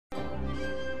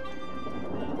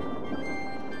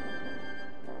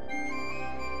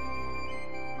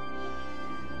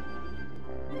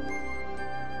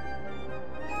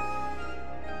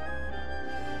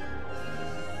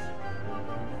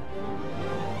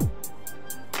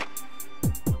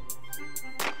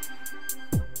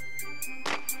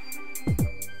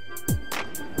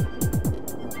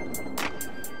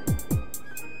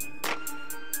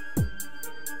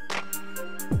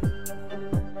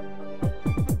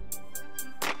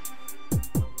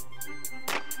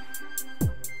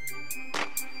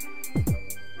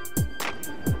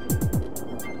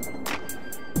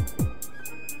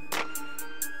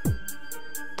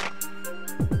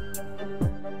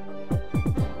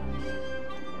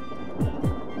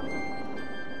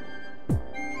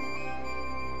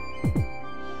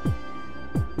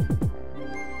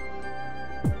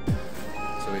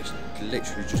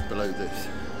unload this.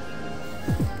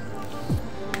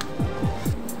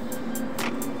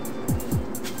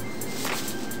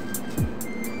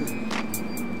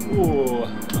 Ooh,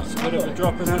 that's a bit of a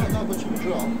drop in it. Not much of a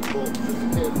drop, but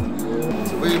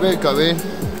so where are you going?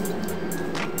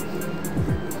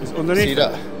 It's underneath. See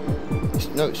that?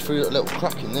 No, it's through that little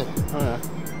crack in there. Oh yeah.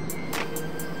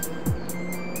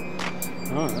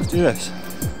 Alright, let's do this.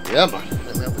 Yeah man,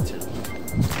 let me have a tip.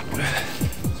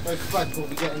 Smoke a bag will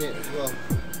be getting it as well.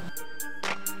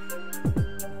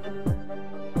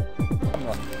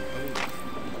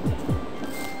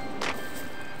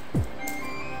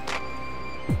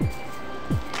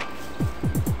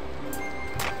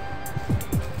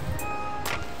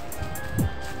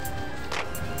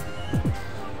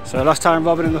 So last time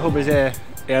Robin in the hub was here,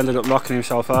 he ended up knocking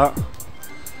himself out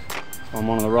on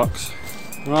one of the rocks.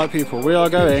 Right people, we are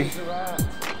going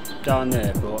down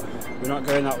there, but we're not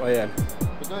going that way in.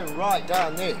 We're going right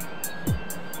down there.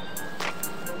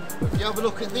 If you have a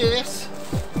look at this,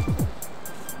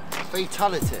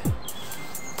 fatality.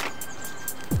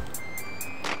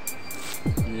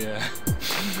 Yeah.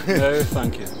 No,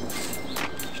 thank you.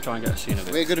 Just try and get a scene of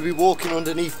it. We're going to be walking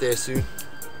underneath there soon.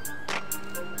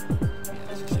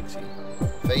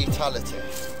 Fatality.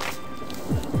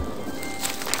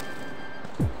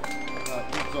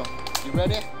 Right, you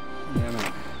ready? Yeah,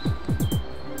 mate.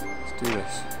 Let's do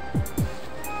this.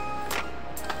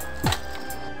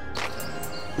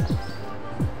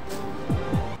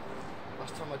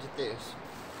 Last time I did this, it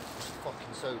was a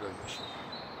fucking solo mission.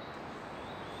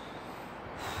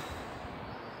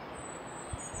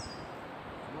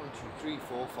 One, two, three,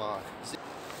 four, five, six.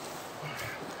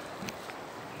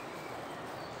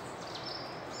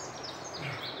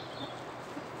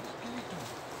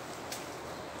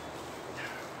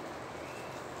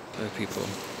 There are people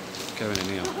going in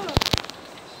here.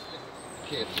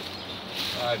 Careful.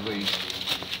 Sideways.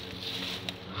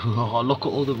 Oh, look at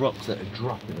all the rocks that are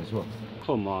dropping as well.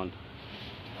 Come on.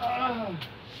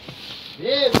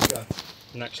 Here we go.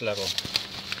 Next level.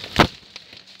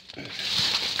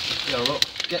 Yeah, look,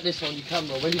 get this on your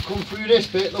camera. When you come through this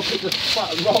bit, look at the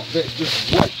fat rock that's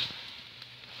just white.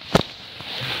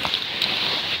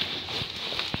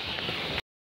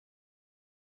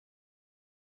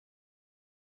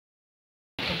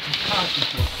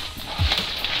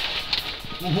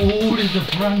 Oh, there's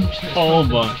a branch. Oh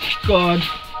my god.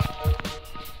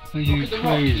 Are you Look at the crazy?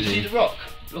 rock. You see the rock?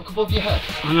 Look above your head.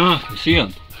 I know, I can see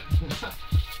him.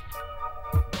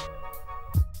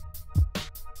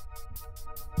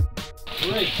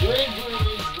 Great.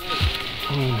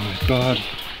 Oh my god.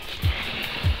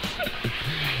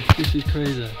 This is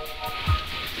crazy.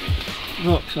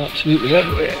 Rocks absolutely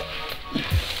everywhere.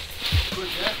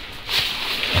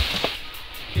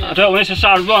 I don't want this to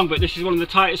sound wrong, but this is one of the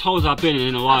tightest holes I've been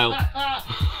in a while.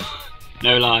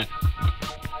 No lie.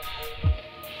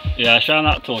 Yeah, shine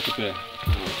that torch up here.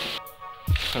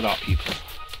 Look at that, people.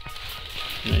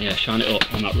 Yeah, shine it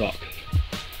up on that rock.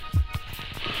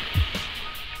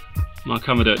 My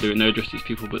camera don't do it no justice,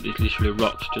 people, but there's literally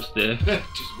rocks just there.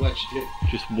 Just wedged it.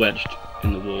 Just wedged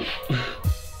in the wall.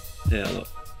 Yeah, look.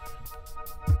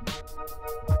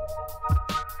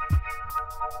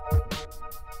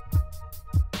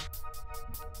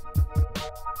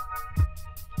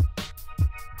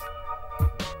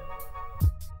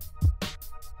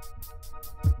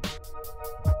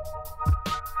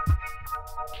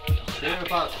 They're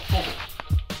about to fall.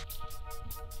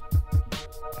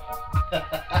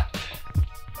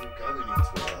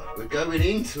 We're going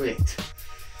into it.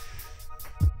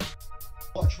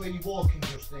 Watch where you're walking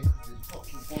just then, because there's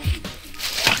fucking bodies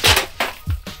everywhere.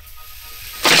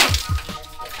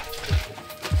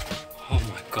 Oh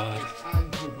my god.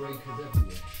 Ankle breakers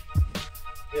everywhere.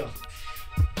 Yeah.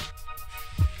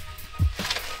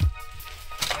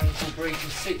 Ankle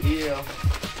breakers sit here.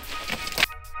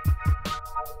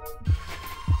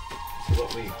 So what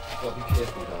we gotta be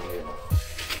careful down here.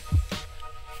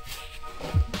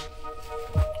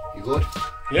 You good?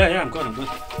 Yeah, I'm good, I'm good.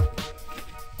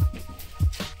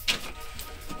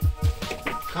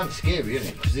 Kind of scary, isn't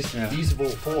it? Because these have all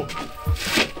fallen.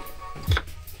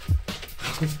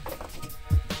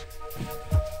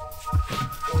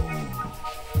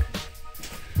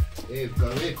 Here we go,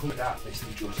 here comes that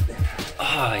Mr. Justin.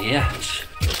 Ah, yes.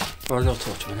 For a little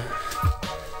torch a minute.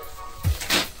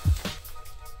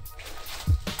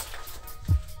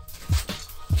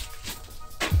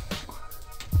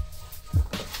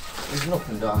 There's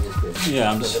nothing down this bit.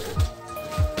 Yeah, I'm just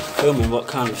filming what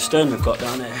kind of stone we've got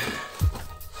down here.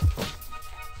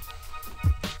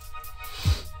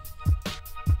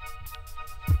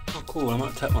 Oh cool, I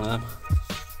might take one of them.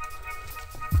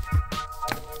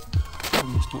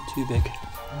 It's not too big.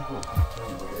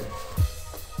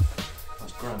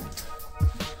 That's granite.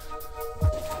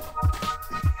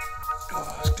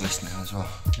 Oh, it's glistening as well.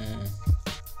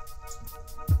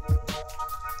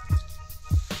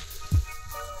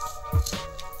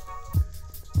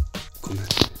 Come on.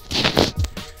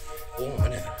 Warm,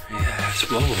 isn't it? Yeah, it's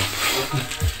warm.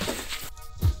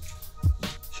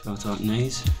 Shout out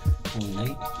Naze or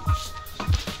Nate.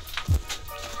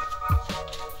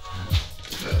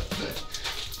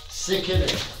 Sick,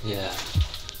 innit? Yeah.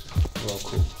 Well,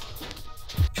 cool.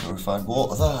 Purified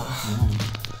water there.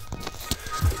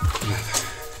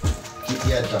 Keep the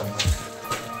head down.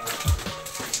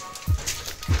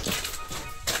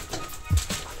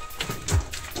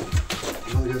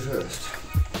 You want to go first?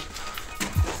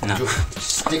 No.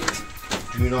 Just stick.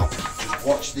 Do not. Just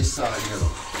watch this side, you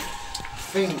know. I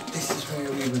think this is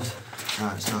where we was. No,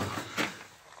 it's not.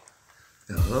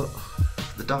 Yeah, look.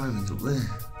 The diamond's up there.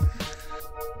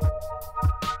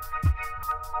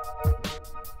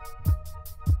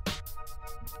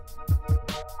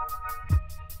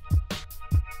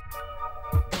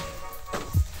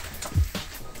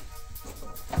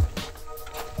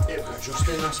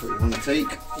 Justin, that's what you want to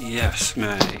take? Yes,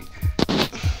 mate.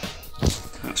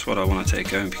 That's what I want to take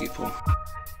home, people.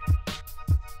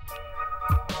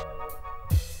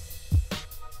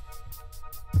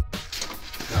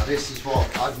 Now this is what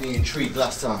had me intrigued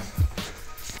last time.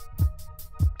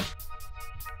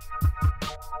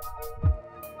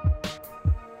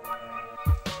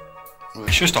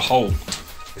 It's just a hole.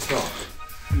 It's not?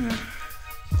 Yeah.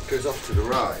 It goes off to the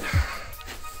right.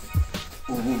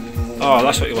 Oh,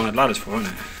 that's what you wanted ladders for, isn't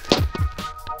it?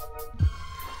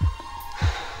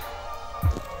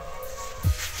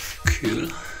 Cool.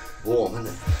 Warm, isn't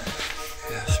it?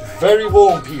 Yes, mate. Very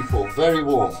warm, people. Very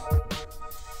warm.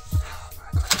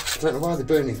 I don't know why they're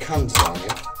burning cans down here.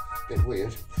 Bit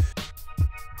weird.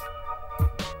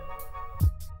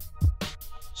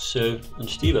 So, and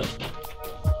Steven.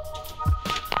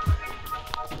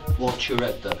 What's your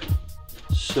head though?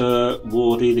 Sir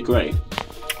Wardy the Great.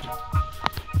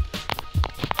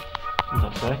 What does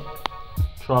that say?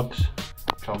 Trogs.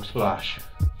 Tom Splash.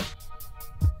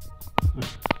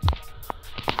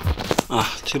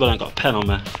 Ah, too bad I ain't got a pen on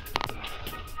there.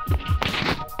 I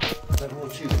don't know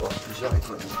what you got, because I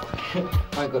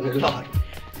ain't got no light.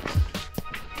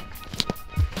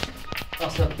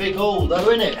 That's a big hole though,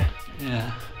 isn't it?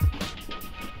 Yeah.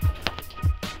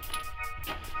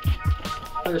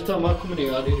 First time I come in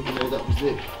here, I didn't even know that was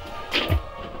it.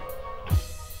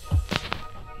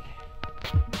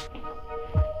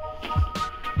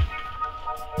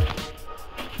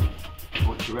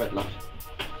 What's your red, lad?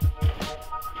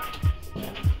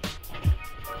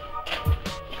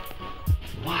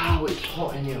 Wow, it's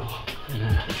hot in here.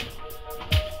 Yeah.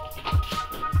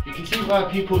 You can see why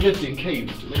people lived in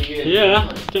caves many years ago.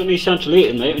 Yeah, don't need central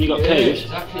heating, mate, when you got caves.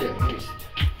 Exactly.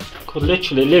 Could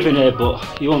literally live in here,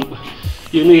 but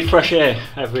you need fresh air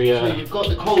every So you've got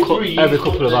the cold breeze, every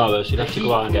couple of hours. You'd have to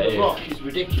go out and get the air. rock is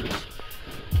ridiculous.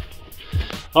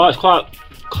 Oh, it's quite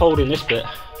cold in this bit.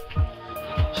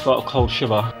 It's got a cold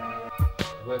shiver.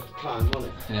 Worth the climb, wasn't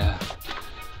it? Yeah.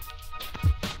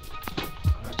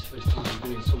 That's the first time I'm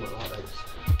doing something like this.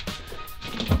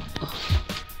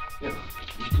 Yeah,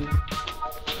 you can.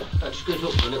 That just goes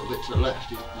up a little bit to the left.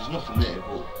 There's nothing there,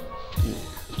 but.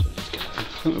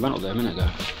 I think we went up there a minute ago.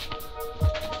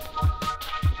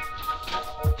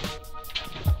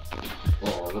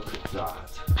 Oh, look at that.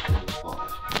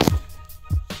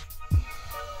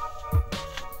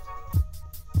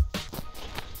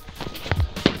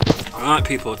 Alright,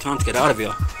 people, time to get out of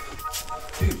here.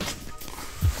 Dude,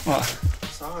 What?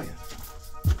 it's iron.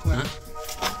 Huh?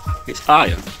 It's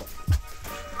iron.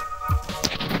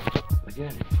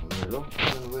 Again, from there, look. I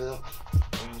don't know where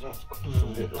that's coming from.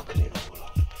 Look at it all.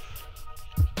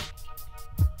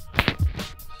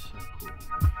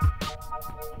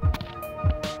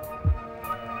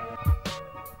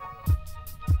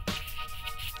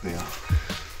 Yeah.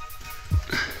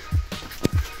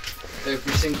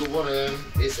 Every single one of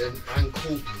them is an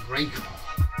ankle breaker.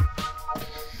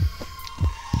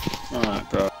 Alright,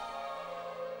 bro.